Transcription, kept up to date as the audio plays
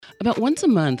About once a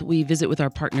month, we visit with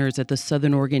our partners at the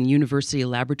Southern Oregon University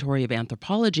Laboratory of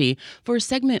Anthropology for a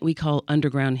segment we call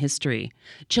Underground History.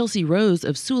 Chelsea Rose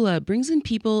of SULA brings in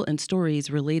people and stories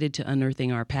related to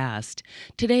unearthing our past.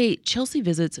 Today, Chelsea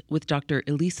visits with Dr.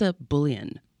 Elissa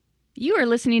Bullion. You are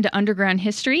listening to Underground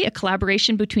History, a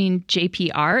collaboration between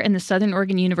JPR and the Southern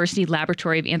Oregon University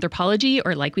Laboratory of Anthropology,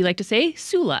 or like we like to say,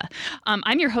 SULA.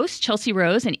 I'm your host, Chelsea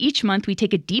Rose, and each month we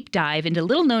take a deep dive into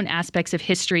little-known aspects of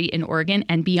history in Oregon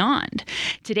and beyond.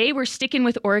 Today we're sticking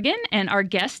with Oregon, and our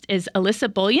guest is Elissa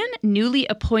Bullion, newly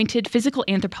appointed physical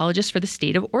anthropologist for the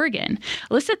state of Oregon.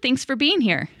 Elissa, thanks for being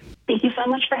here. Thank you so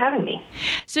much for having me.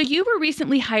 So you were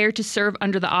recently hired to serve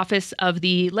under the office of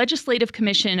the Legislative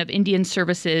Commission of Indian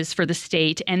Services for the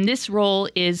state, and this role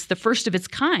is the first of its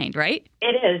kind, right?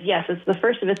 It is, yes. It's the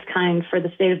first of its kind for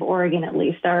the state of Oregon, at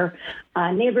least. Our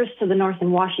neighbors to the north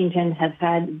in Washington have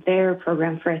had their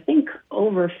program for, I think,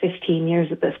 over 15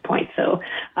 years at this point.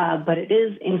 But it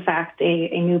is, in fact,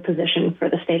 a new position for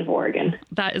the state of Oregon.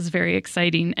 That is very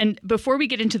exciting. And before we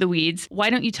get into the weeds,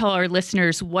 why don't you tell our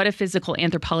listeners what a physical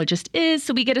anthropologist is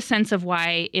so we get a sense of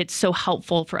why it's so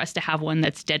helpful for us to have one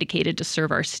that's dedicated to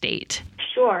serve our state?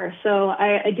 Sure. So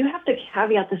I do have to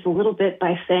caveat this a little bit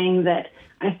by saying that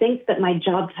I think that my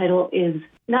job title is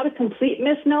not a complete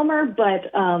misnomer,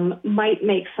 but might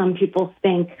make some people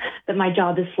think that my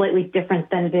job is slightly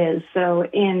different than it is. So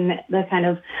in the kind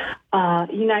of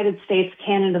United States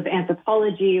canon of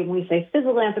anthropology, when we say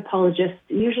physical anthropologist,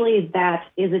 usually that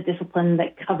is a discipline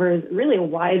that covers really a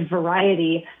wide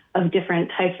variety of different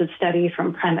types of study,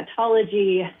 from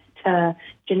primatology to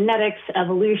genetics,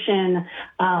 evolution,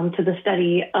 to the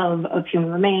study of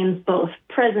human remains, both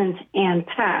present and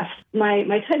past.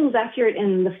 My title is accurate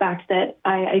in the fact that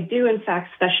I do, in fact,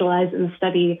 specialize in the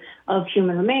study of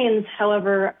human remains.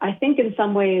 However, I think in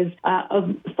some ways a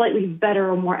slightly better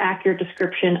or more accurate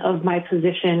description of my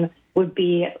position would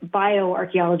be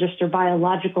bioarchaeologist or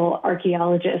biological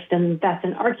archaeologist, and that's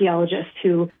an archaeologist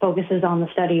who focuses on the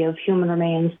study of human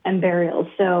remains and burials.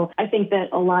 So I think that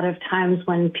a lot of times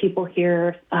when people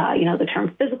hear, the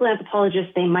term physical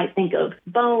anthropologist, they might think of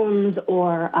bones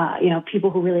or, people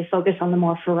who really focus on the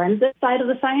more forensic side of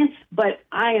the science. But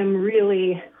I am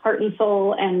really heart and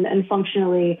soul and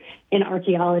functionally an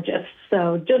archaeologist.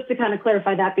 So just to kind of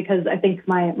clarify that, because I think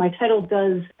my title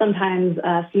does sometimes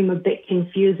seem a bit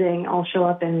confusing. I'll show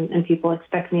up and people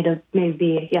expect me to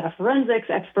maybe be a forensics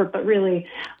expert, but really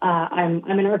I'm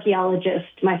an archaeologist.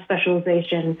 My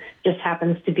specialization just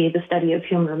happens to be the study of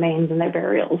human remains and their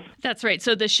burials. That's right.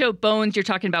 So the show Bones you're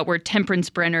talking about, where Temperance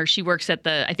Brenner, she works at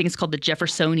I think it's called the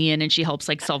Jeffersonian, and she helps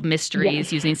solve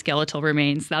mysteries using skeletal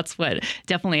remains. That's what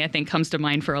definitely I think comes to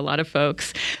mind for a lot of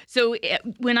folks. So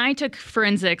when I took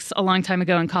forensics a long time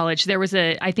ago in college, there was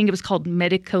I think it was called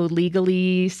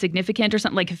medico-legally significant or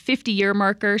something, like a 50-year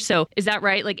marker. So is that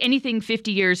right? Like anything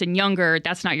 50 years and younger,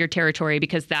 that's not your territory,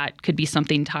 because that could be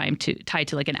something tied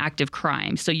to like an active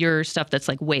crime. So your stuff that's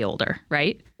like way older,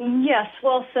 right? Yes.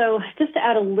 Well, so just to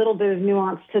add a little bit of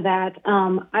nuance to that,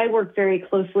 I work very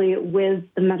closely with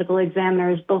the medical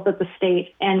examiners, both at the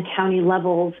state and county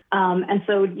levels. And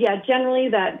so, generally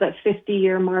that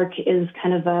 50-year mark is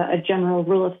kind of a general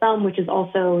rule of thumb, which is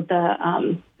also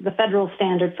the federal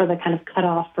standard for the kind of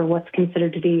cutoff for what's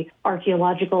considered to be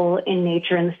archaeological in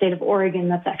nature. In the state of Oregon,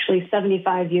 that's actually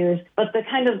 75 years. But the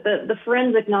kind of the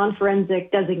forensic,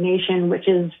 non-forensic designation, which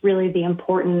is really the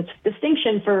important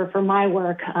distinction for my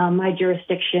work, my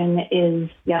jurisdiction is,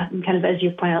 kind of as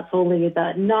you point out, solely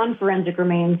the non-forensic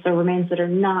remains, so remains that are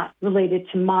not related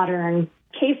to modern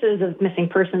cases of missing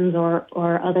persons or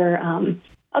other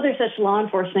such law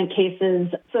enforcement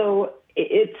cases. So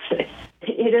it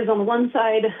is on one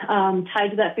side tied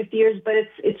to that 50 years, but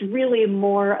it's really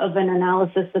more of an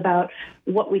analysis about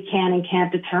what we can and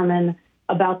can't determine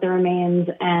about the remains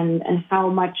and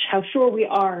how sure we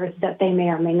are that they may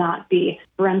or may not be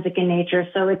forensic in nature.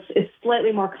 So it's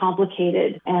slightly more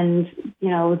complicated, and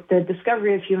the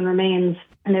discovery of human remains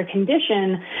and their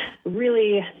condition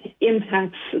really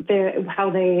impacts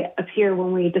how they appear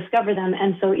when we discover them.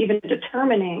 And so even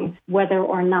determining whether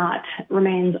or not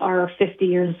remains are 50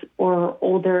 years or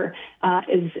older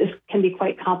can be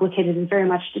quite complicated and very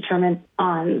much determined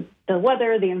on the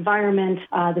weather, the environment,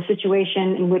 the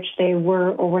situation in which they were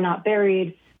or were not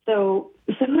buried. So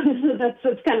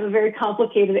that's kind of a very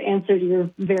complicated answer to your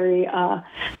very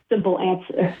simple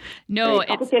answer. No, very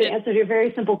complicated answer to a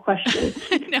very simple question.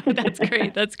 No, that's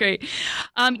great. That's great.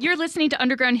 You're listening to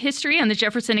Underground History on the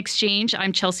Jefferson Exchange.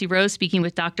 I'm Chelsea Rose, speaking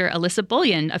with Dr. Elissa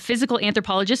Bullion, a physical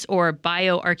anthropologist or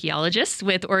bioarchaeologist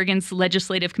with Oregon's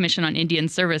Legislative Commission on Indian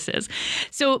Services.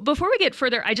 So before we get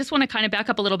further, I just want to kind of back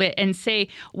up a little bit and say,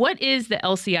 what is the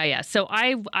LCIS? So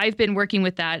I've been working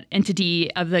with that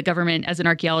entity of the government as an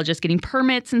archaeologist, getting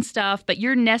permits and stuff, but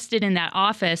you're nested in that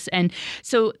office. And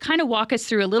so kind of walk us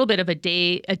through a little bit of a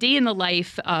day in the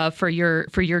life for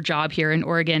your job here in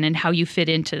Oregon and how you fit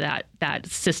into that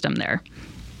system there.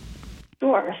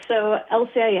 Sure. So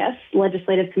LCIS,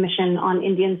 Legislative Commission on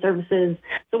Indian Services.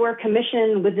 So we're a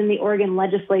commission within the Oregon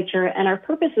legislature, and our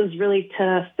purpose is really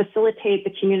to facilitate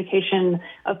the communication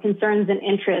of concerns and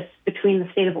interests between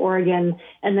the state of Oregon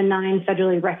and the 9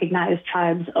 federally recognized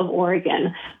tribes of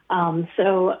Oregon.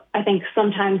 So I think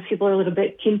sometimes people are a little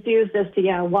bit confused as to,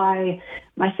 why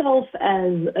myself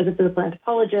as a physical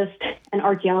anthropologist and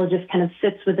archaeologist kind of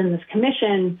sits within this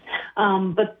commission.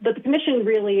 But the commission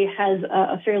really has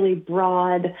a fairly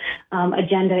broad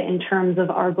agenda in terms of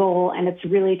our goal, and it's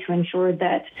really to ensure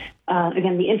that,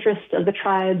 again, the interests of the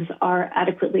tribes are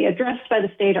adequately addressed by the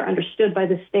state, are understood by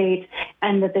the state,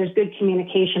 and that there's good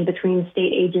communication between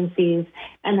state agencies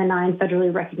and the 9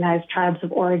 federally recognized tribes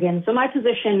of Oregon. So my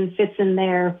position fits in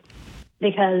there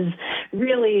because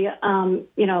really,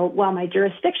 while my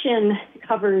jurisdiction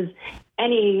covers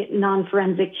any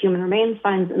non-forensic human remains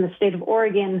finds in the state of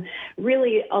Oregon,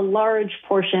 really a large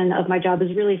portion of my job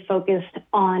is really focused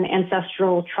on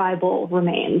ancestral tribal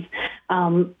remains.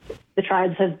 The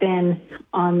tribes have been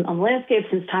on the landscape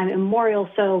since time immemorial,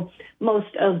 so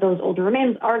most of those older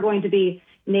remains are going to be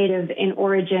native in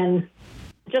origin,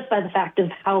 just by the fact of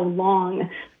how long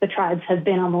the tribes have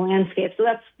been on the landscape. So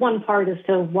that's one part as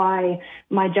to why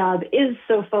my job is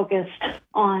so focused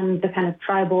on the kind of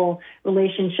tribal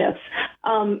relationships.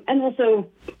 And also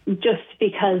just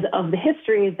because of the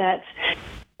history that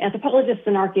anthropologists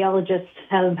and archaeologists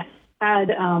have had,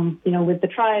 with the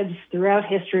tribes throughout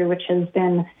history, which has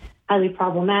been highly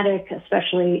problematic,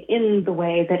 especially in the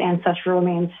way that ancestral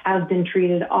remains have been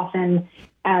treated often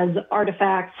as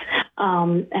artifacts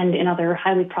and in other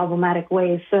highly problematic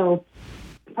ways. So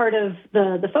part of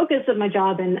the focus of my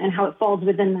job and how it falls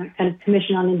within that kind of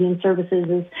Commission on Indian Services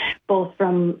is both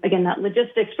from, again, that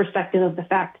logistics perspective of the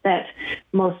fact that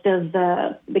most of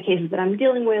the cases that I'm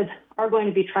dealing with are going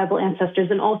to be tribal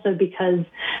ancestors, and also because,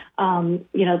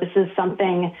 this is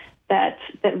something that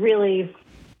really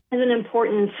is an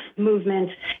important movement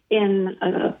in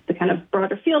the kind of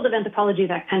broader field of anthropology,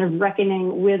 that kind of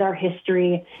reckoning with our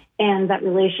history and that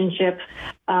relationship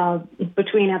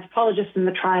between anthropologists and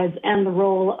the tribes and the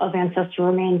role of ancestral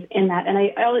remains in that. And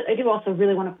I do also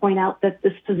really want to point out that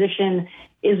this position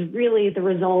is really the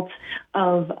result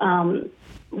of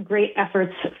great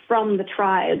efforts from the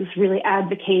tribes really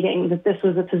advocating that this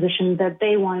was a position that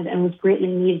they wanted and was greatly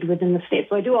needed within the state.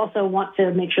 So I do also want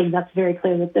to make sure that's very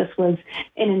clear that this was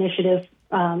an initiative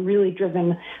really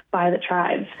driven by the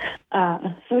tribes.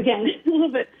 So again, a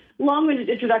little bit long-winded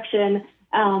introduction,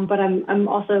 but I'm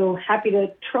also happy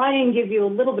to try and give you a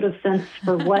little bit of sense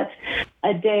for what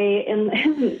a day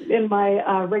in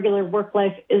my regular work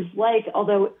life is like,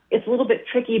 although it's a little bit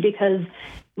tricky because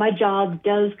my job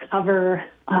does cover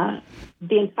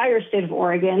the entire state of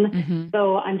Oregon. Mm-hmm.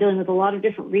 So I'm dealing with a lot of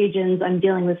different regions. I'm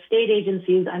dealing with state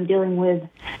agencies. I'm dealing with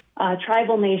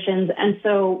tribal nations. And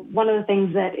so one of the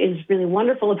things that is really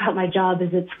wonderful about my job is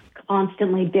it's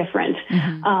constantly different.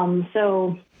 Mm-hmm.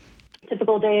 So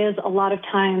typical days, a lot of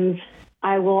times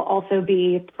I will also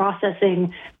be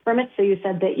processing permits. So you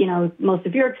said that, most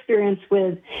of your experience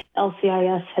with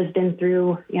LCIS has been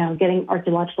through, getting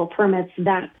archaeological permits,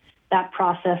 that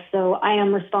process. So I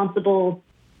am responsible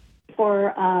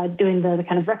for doing the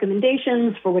kind of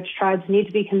recommendations for which tribes need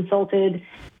to be consulted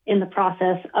in the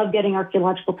process of getting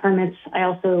archaeological permits. I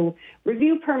also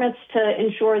review permits to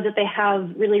ensure that they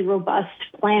have really robust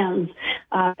plans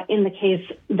in the case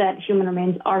that human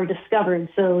remains are discovered.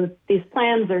 So these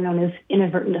plans are known as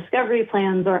inadvertent discovery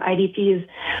plans, or IDPs,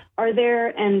 are there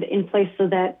and in place so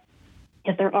that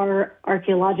if there are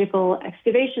archaeological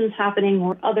excavations happening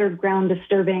or other ground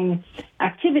disturbing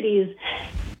activities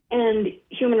and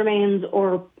human remains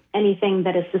or anything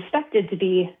that is suspected to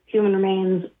be human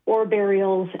remains or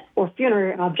burials or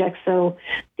funerary objects. So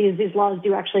these laws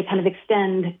do actually kind of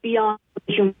extend beyond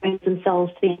the human remains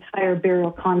themselves to the entire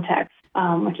burial context,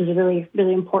 which is a really,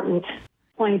 really important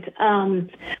point.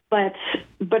 But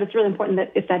it's really important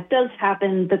that if that does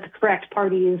happen, that the correct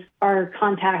parties are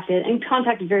contacted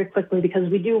very quickly, because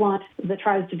we do want the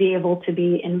tribes to be able to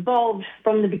be involved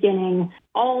from the beginning.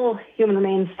 All human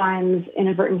remains finds,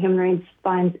 inadvertent human remains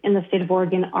finds in the state of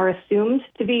Oregon are assumed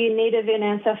to be native in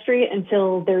ancestry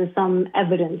until there's some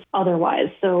evidence otherwise.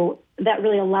 So that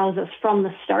really allows us from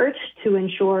the start to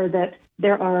ensure that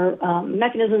there are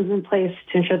mechanisms in place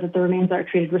to ensure that the remains are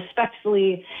treated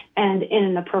respectfully and in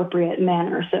an appropriate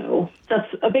manner. So that's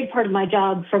a big part of my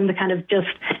job, from the kind of just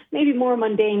maybe more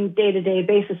mundane day-to-day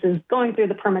basis, is going through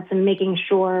the permits and making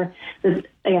sure that,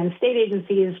 again, state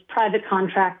agencies, private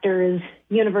contractors,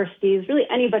 universities, really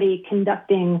anybody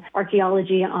conducting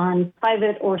archaeology on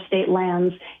private or state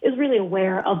lands is really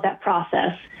aware of that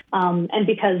process. And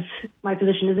because my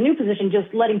position is a new position,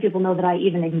 just letting people know that I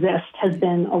even exist has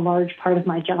been a large part of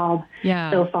my job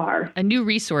so far. A new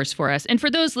resource for us. And for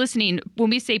those listening, when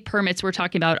we say permits, we're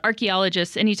talking about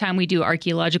archaeologists. Anytime we do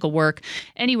archaeological work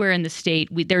anywhere in the state,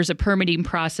 there's a permitting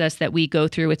process that we go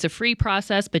through. It's a free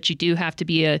process, but you do have to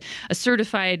be a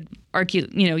certified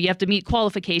you have to meet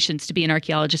qualifications to be an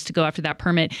archaeologist to go after that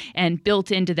permit. And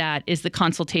built into that is the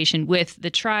consultation with the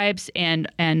tribes and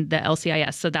the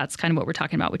LCIS. So that's kind of what we're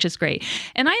talking about, which is great.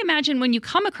 And I imagine when you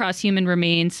come across human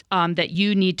remains, that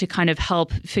you need to kind of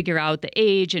help figure out the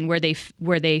age and where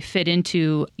they fit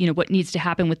into, what needs to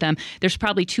happen with them. There's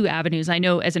probably two avenues. I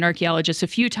know as an archaeologist, a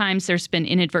few times there's been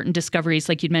inadvertent discoveries,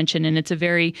 like you'd mentioned, and it's a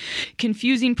very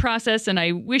confusing process. And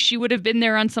I wish you would have been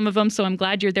there on some of them. So I'm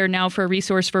glad you're there now for a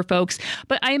resource for folks.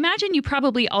 But I imagine you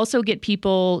probably also get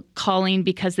people calling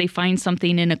because they find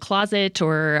something in a closet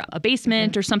or a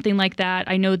basement or something like that.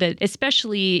 I know that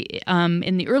especially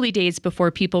in the early days, before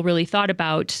people really thought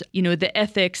about, the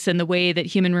ethics and the way that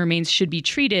human remains should be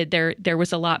treated, there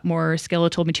was a lot more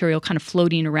skeletal material kind of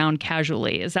floating around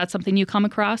casually. Is that something you come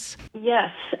across? Yes,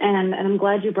 and I'm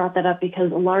glad you brought that up,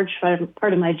 because a large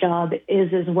part of my job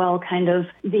is as well kind of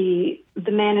the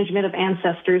management of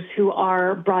ancestors who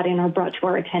are brought in or brought to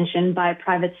our attention by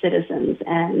private citizens.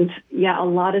 And a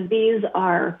lot of these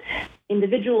are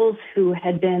individuals who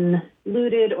had been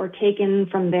looted or taken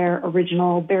from their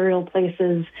original burial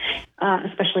places,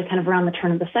 especially kind of around the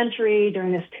turn of the century,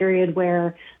 during this period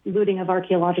where looting of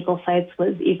archaeological sites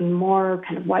was even more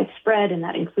kind of widespread, and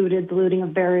that included the looting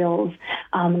of burials.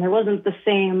 And there wasn't the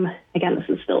same, again, this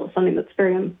is still something that's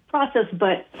very in process,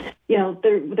 but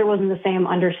there wasn't the same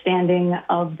understanding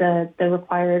of the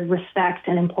required respect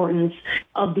and importance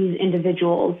of these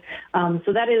individuals.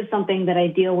 So that is something that I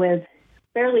deal with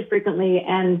fairly frequently,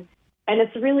 and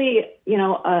it's really,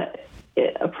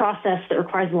 a process that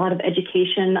requires a lot of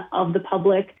education of the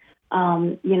public.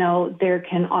 There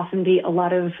can often be a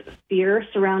lot of fear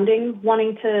surrounding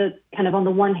wanting to kind of, on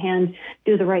the one hand,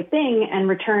 do the right thing and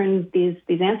return these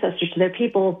ancestors to their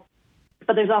people,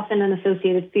 but there's often an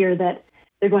associated fear that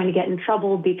they're going to get in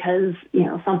trouble because,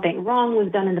 something wrong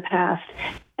was done in the past.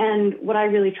 And what I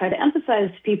really try to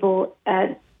emphasize to people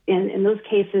in those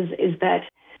cases is that,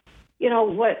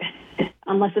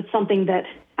 unless it's something that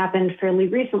happened fairly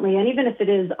recently, and even if it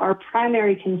is, our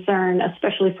primary concern,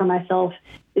 especially for myself,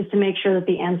 is to make sure that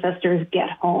the ancestors get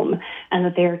home and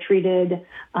that they are treated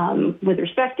with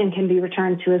respect and can be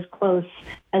returned to as close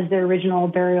as their original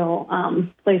burial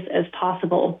place as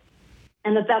possible.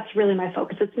 And that's really my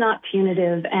focus. It's not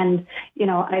punitive. And,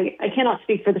 I cannot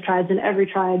speak for the tribes, and every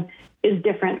tribe is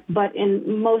different. But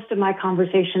in most of my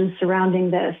conversations surrounding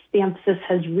this, the emphasis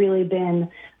has really been,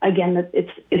 again, that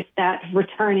it's that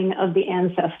returning of the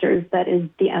ancestors that is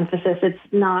the emphasis. It's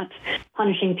not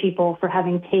punishing people for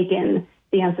having taken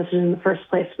the ancestors in the first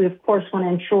place. We, of course, want to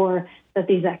ensure that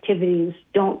these activities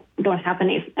don't happen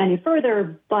any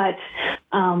further, but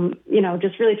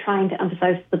just really trying to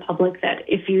emphasize to the public that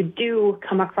if you do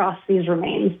come across these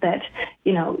remains, that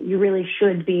you really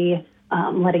should be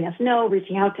letting us know,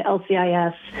 reaching out to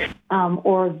LCIS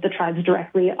or the tribes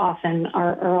directly. Often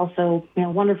are also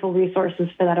wonderful resources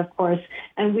for that, of course,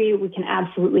 and we can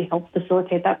absolutely help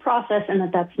facilitate that process,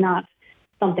 and that's not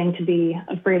something to be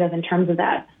afraid of in terms of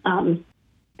that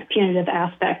punitive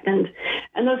aspect. And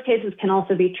those cases can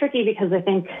also be tricky because I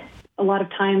think a lot of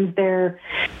times they're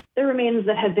remains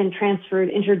that have been transferred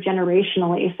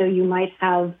intergenerationally. So you might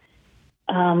have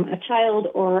a child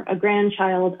or a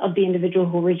grandchild of the individual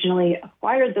who originally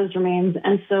acquired those remains.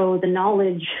 And so the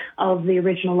knowledge of the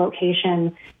original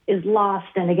location is lost.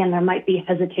 And again, there might be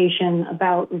hesitation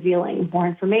about revealing more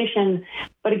information.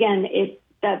 But again,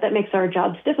 that makes our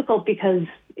jobs difficult because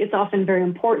it's often very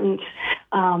important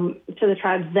to the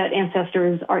tribes that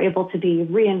ancestors are able to be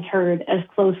reinterred as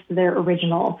close to their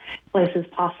original place as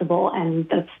possible. And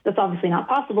that's obviously not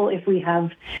possible if we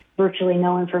have virtually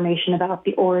no information about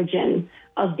the origin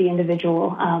of the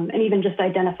individual. And even just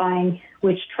identifying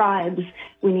which tribes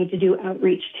we need to do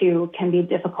outreach to can be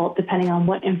difficult depending on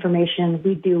what information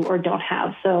we do or don't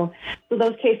have. So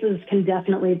those cases can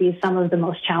definitely be some of the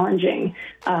most challenging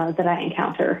that I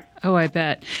encounter. Oh, I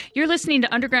bet. You're listening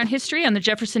to Underground History on the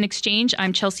Jefferson Exchange.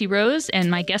 I'm Chelsea Rose, and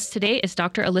my guest today is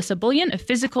Dr. Elissa Bullion, a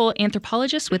physical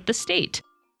anthropologist with the state.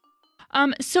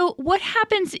 So what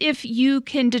happens if you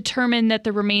can determine that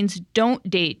the remains don't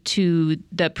date to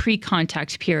the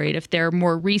pre-contact period, if they're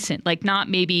more recent, like not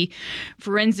maybe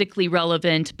forensically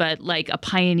relevant, but like a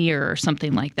pioneer or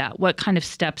something like that? What kind of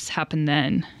steps happen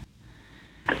then?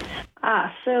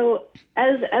 So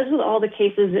as with all the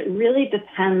cases, it really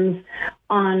depends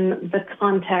on the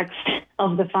context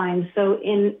of the find. So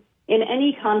in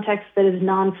any context that is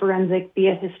non-forensic, be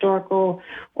it historical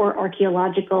or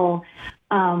archaeological,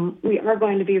 we are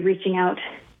going to be reaching out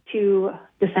to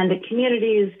descendant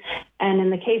communities. And in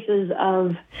the cases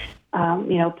of,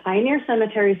 pioneer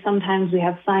cemeteries, sometimes we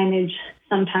have signage,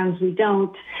 sometimes we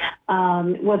don't.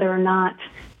 Whether or not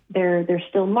they're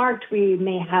still marked, we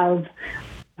may have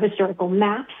historical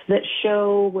maps that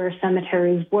show where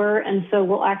cemeteries were. And so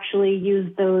we'll actually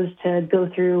use those to go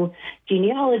through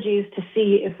genealogies to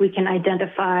see if we can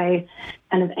identify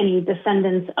kind of any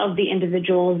descendants of the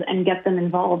individuals and get them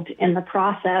involved in the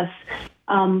process.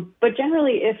 But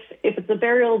generally, if it's a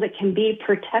burial that can be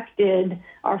protected,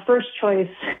 our first choice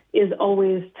is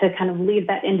always to kind of leave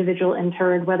that individual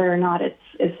interred, whether or not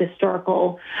it's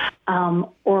historical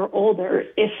or older.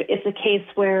 If it's a case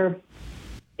where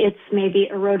it's maybe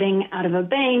eroding out of a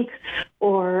bank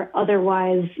or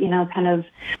otherwise, kind of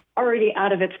already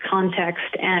out of its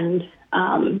context and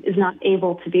is not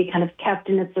able to be kind of kept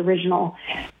in its original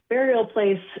burial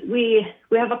place, we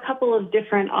have a couple of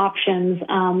different options.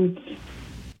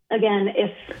 Again,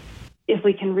 if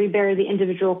we can rebury the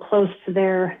individual close to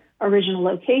their original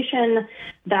location,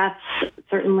 that's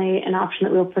certainly an option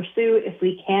that we'll pursue. If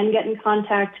we can get in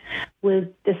contact with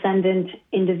descendant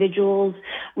individuals,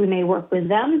 we may work with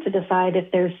them to decide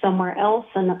if there's somewhere else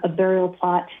and a burial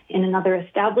plot in another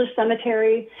established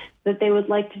cemetery that they would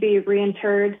like to be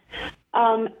reinterred.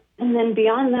 And then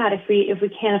beyond that, if we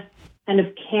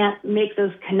can't make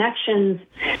those connections,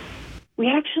 we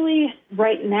actually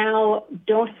right now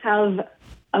don't have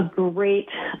a great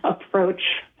approach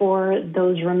for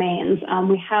those remains.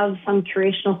 We have some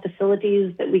curational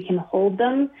facilities that we can hold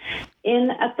them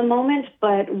in at the moment,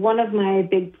 but one of my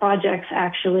big projects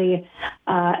actually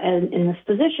in this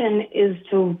position is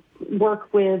to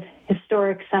work with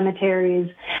historic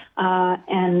cemeteries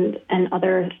and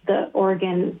the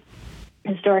Oregon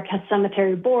Historic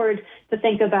Cemetery Board to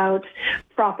think about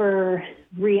proper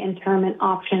reinterment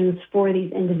options for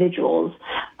these individuals.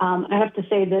 I have to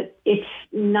say that it's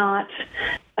not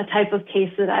a type of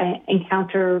case that I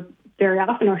encounter very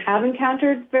often or have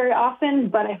encountered very often,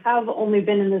 but I have only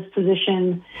been in this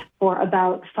position for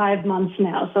about 5 months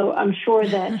now. So I'm sure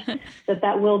that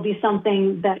that will be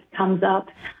something that comes up.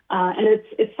 And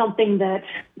it's something that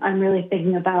I'm really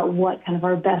thinking about what kind of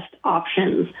our best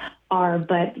options are.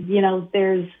 But,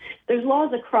 there's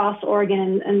laws across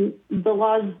Oregon and the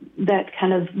laws that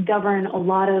kind of govern a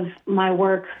lot of my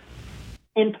work.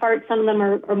 In part, some of them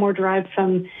are more derived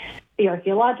from the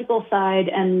archaeological side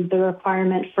and the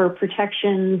requirement for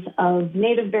protections of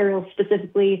native burials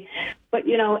specifically. But,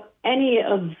 any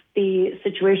of the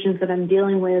situations that I'm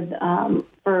dealing with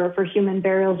for human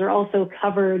burials are also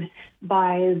covered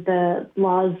by the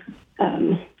laws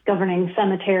governing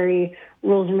cemetery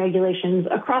rules and regulations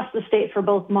across the state for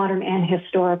both modern and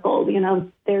historical.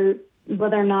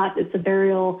 Whether or not it's a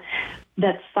burial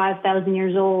that's 5,000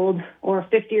 years old or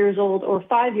 50 years old or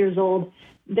 5 years old,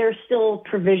 there's still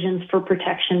provisions for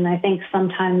protection. I think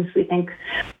sometimes we think,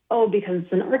 because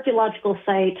it's an archaeological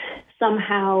site,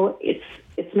 somehow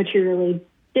it's materially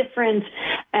different.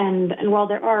 And while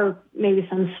there are maybe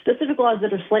some specific laws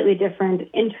that are slightly different,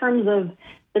 in terms of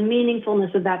the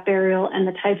meaningfulness of that burial and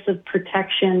the types of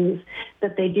protections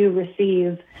that they do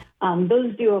receive,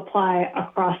 those do apply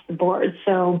across the board.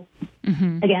 So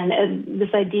again,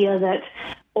 this idea that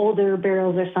older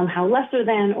burials are somehow lesser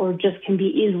than or just can be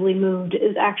easily moved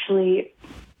is actually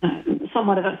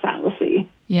somewhat of a fallacy.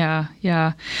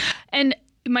 Yeah. And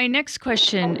My next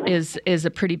question is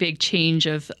a pretty big change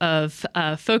of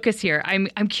focus here.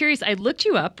 I'm curious. I looked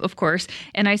you up, of course,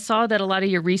 and I saw that a lot of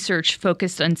your research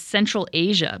focused on Central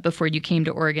Asia before you came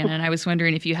to Oregon. And I was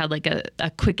wondering if you had like a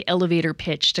quick elevator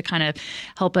pitch to kind of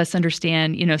help us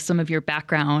understand, some of your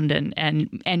background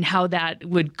and how that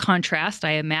would contrast,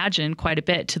 I imagine, quite a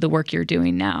bit to the work you're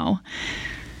doing now.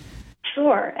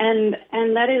 Sure, and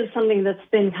that is something that's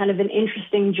been kind of an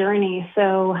interesting journey.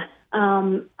 So.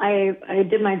 I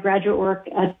did my graduate work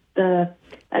at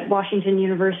Washington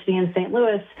University in St.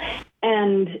 Louis,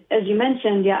 and as you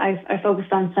mentioned, I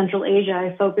focused on Central Asia.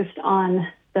 I focused on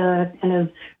the kind of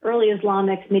early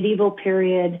Islamic medieval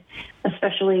period,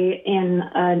 especially in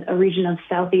a region of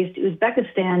southeast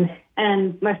Uzbekistan.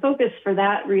 And my focus for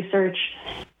that research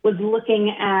was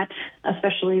looking at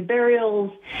especially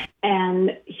burials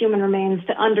and human remains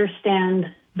to understand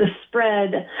the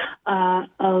spread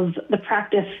of the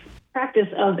practice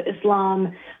of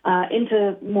Islam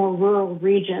into more rural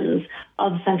regions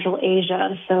of Central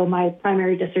Asia. So my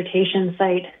primary dissertation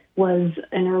site was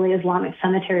an early Islamic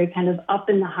cemetery kind of up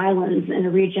in the highlands in a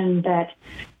region that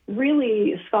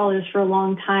really scholars for a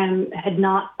long time had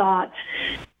not thought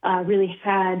really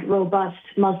had robust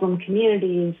Muslim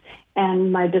communities.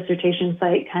 And my dissertation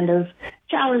site kind of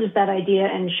challenged that idea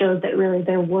and showed that really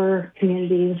there were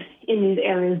communities in these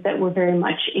areas that were very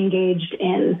much engaged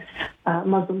in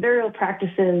Muslim burial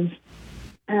practices.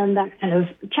 And that kind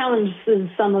of challenges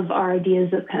some of our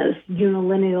ideas of kind of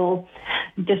unilineal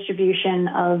distribution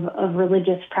of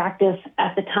religious practice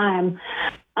at the time.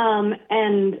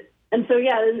 And so,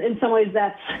 in some ways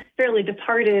that's fairly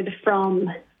departed from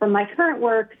my current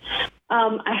work.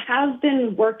 I have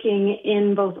been working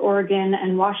in both Oregon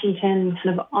and Washington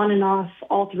kind of on and off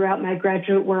all throughout my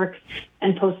graduate work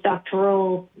and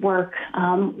postdoctoral work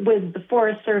with the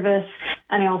Forest Service.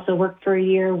 And I also worked for a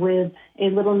year with a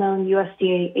little-known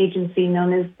USDA agency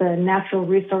known as the Natural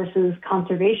Resources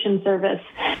Conservation Service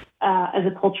as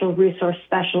a cultural resource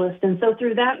specialist. And so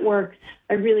through that work,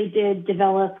 I really did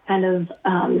develop kind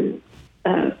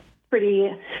of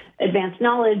pretty advanced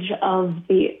knowledge of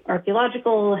the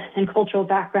archaeological and cultural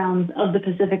backgrounds of the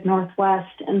Pacific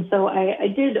Northwest. And so I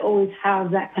did always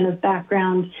have that kind of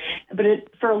background, but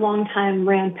it for a long time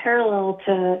ran parallel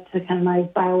to kind of my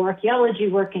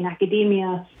bioarchaeology work in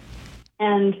academia.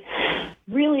 And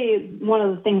really, one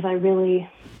of the things I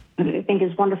think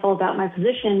is wonderful about my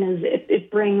position is it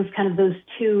brings kind of those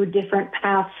two different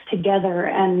paths together,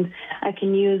 and I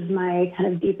can use my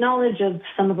kind of deep knowledge of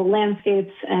some of the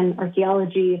landscapes and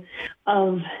archaeology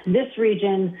of this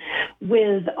region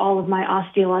with all of my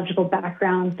osteological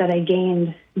backgrounds that I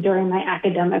gained during my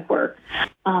academic work.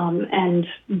 And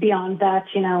beyond that,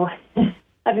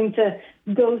 having to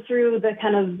go through the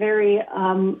kind of very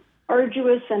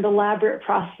arduous and elaborate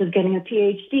process of getting a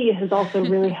PhD has also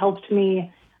really helped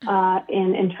me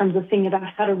in terms of thinking about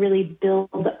how to really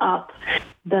build up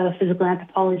the physical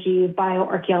anthropology,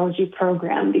 bioarchaeology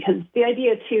program, because the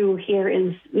idea too here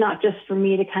is not just for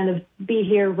me to kind of be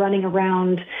here running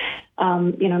around,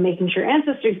 making sure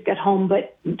ancestors get home,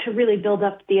 but to really build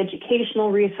up the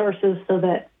educational resources so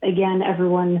that, again,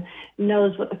 everyone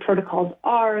knows what the protocols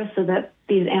are, so that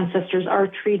these ancestors are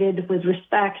treated with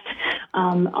respect,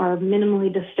 are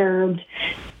minimally disturbed.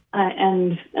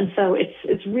 And so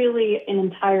it's really an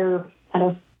entire kind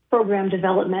of program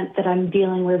development that I'm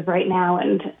dealing with right now.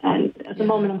 And at the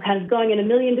moment, I'm kind of going in a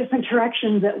million different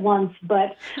directions at once.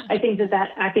 But I think that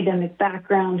academic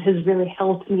background has really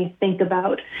helped me think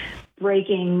about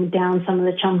breaking down some of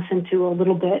the chunks into a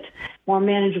little bit more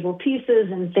manageable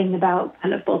pieces and thinking about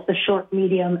kind of both the short,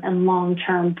 medium, and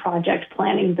long-term project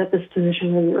planning that this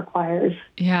position really requires.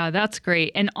 Yeah, that's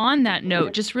great. And on that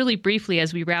note, just really briefly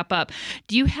as we wrap up,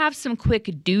 do you have some quick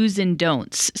do's and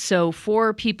don'ts? So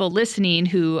for people listening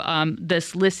who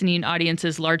this listening audience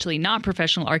is largely not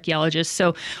professional archaeologists,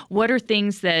 so what are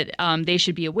things that they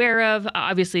should be aware of?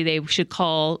 Obviously, they should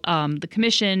call the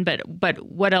commission, but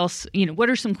what else, what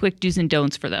are some quick do's and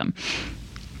don'ts for them?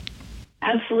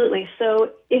 Absolutely.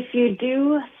 So if you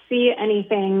do see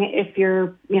anything, if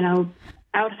you're,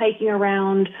 out hiking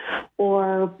around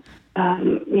or,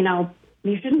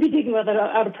 you shouldn't be digging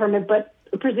without a permit, but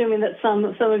presuming that some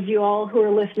of you all who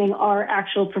are listening are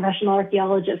actual professional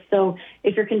archaeologists. So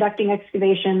if you're conducting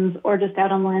excavations or just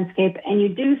out on landscape and you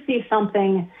do see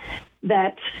something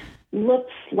that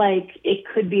looks like it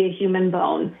could be a human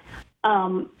bone,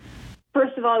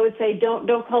 first of all, I would say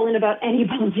don't call in about any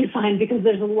bones you find because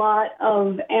there's a lot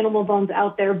of animal bones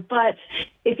out there. But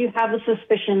if you have a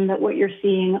suspicion that what you're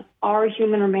seeing are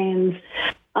human remains,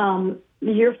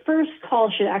 your first call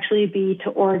should actually be to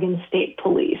Oregon State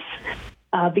Police.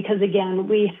 because, again,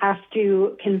 we have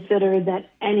to consider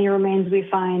that any remains we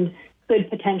find could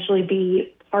potentially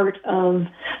be part of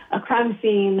a crime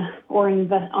scene or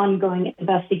ongoing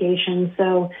investigation.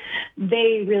 So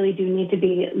they really do need to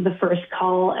be the first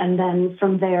call. And then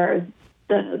from there,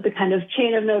 the kind of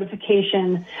chain of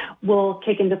notification will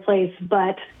kick into place.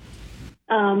 But,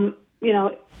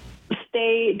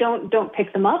 don't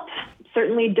pick them up.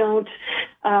 Certainly don't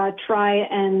try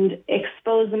and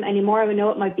expose them anymore. I know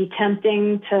it might be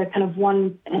tempting to kind of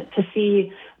to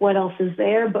see what else is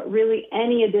there, but really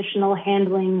any additional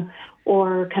handling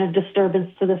or kind of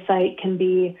disturbance to the site can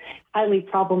be highly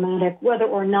problematic, whether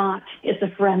or not it's a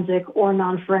forensic or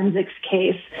non-forensics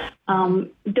case.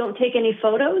 Don't take any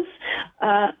photos.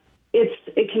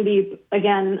 It can be,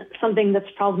 again, something that's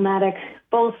problematic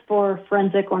both for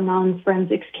forensic or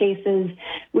non-forensics cases.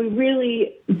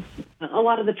 A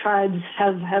lot of the tribes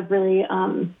have really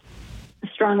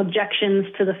strong objections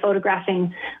to the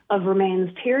photographing of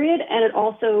remains, period. And it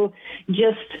also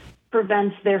just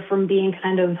prevents there from being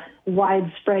kind of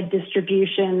widespread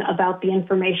distribution about the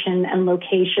information and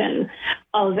location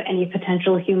of any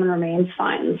potential human remains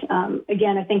finds.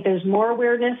 Again, I think there's more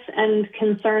awareness and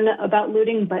concern about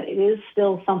looting, but it is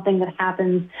still something that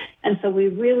happens. And so we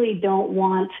really don't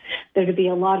want there to be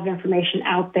a lot of information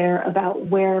out there about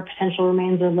where potential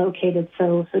remains are located.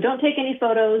 So don't take any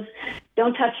photos.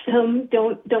 Don't touch them.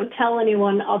 Don't tell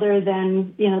anyone other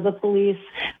than, the police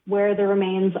where the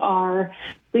remains are.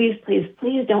 Please, please,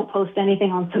 please don't post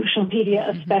anything on social media,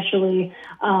 especially.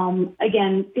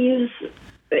 Again, these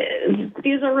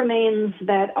are remains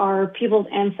that are people's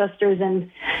ancestors, and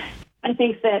I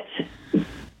think that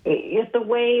it's the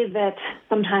way that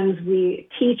sometimes we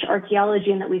teach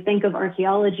archaeology and that we think of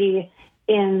archaeology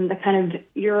in the kind of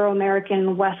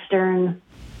Euro-American Western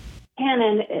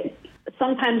canon, it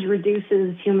sometimes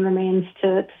reduces human remains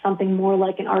to something more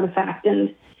like an artifact.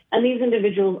 And these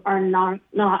individuals are not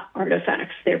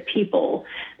artifacts. They're people,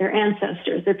 they're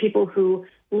ancestors. They're people who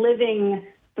living,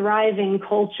 thriving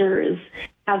cultures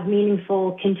have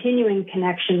meaningful, continuing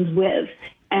connections with,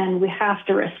 and we have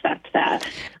to respect that.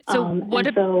 So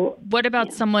what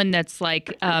about someone that's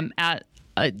like going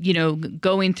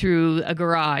through a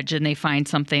garage and they find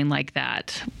something like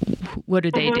that? What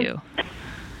do they do?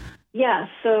 Yeah,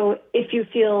 so if you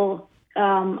feel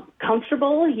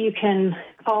comfortable, you can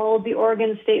call the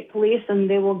Oregon State Police and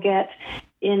they will get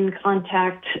in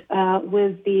contact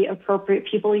with the appropriate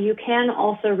people. You can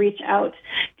also reach out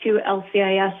to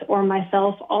LCIS or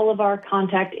myself. All of our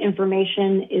contact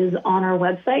information is on our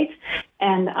website,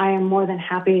 and I am more than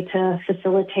happy to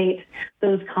facilitate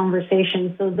those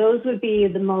conversations. So those would be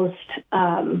the most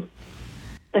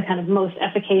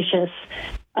efficacious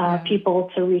people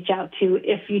to reach out to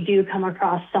if you do come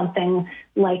across something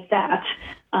like that.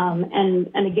 And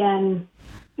again,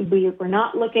 we're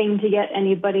not looking to get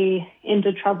anybody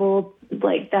into trouble.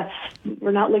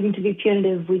 We're not looking to be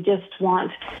punitive. We just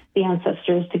want the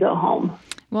ancestors to go home.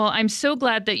 Well, I'm so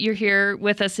glad that you're here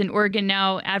with us in Oregon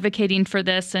now, advocating for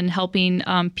this and helping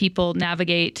people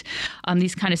navigate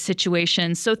these kind of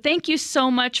situations. So thank you so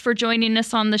much for joining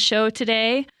us on the show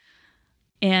today.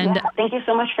 And thank you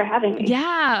so much for having me.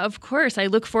 Yeah, of course. I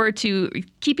look forward to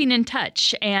keeping in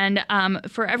touch. And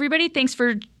for everybody, thanks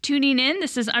for tuning in.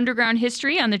 This is Underground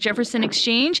History on the Jefferson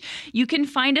Exchange. You can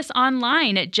find us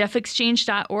online at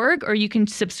jeffexchange.org, or you can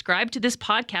subscribe to this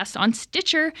podcast on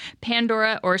Stitcher,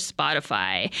 Pandora, or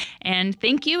Spotify. And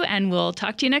thank you, and we'll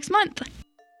talk to you next month.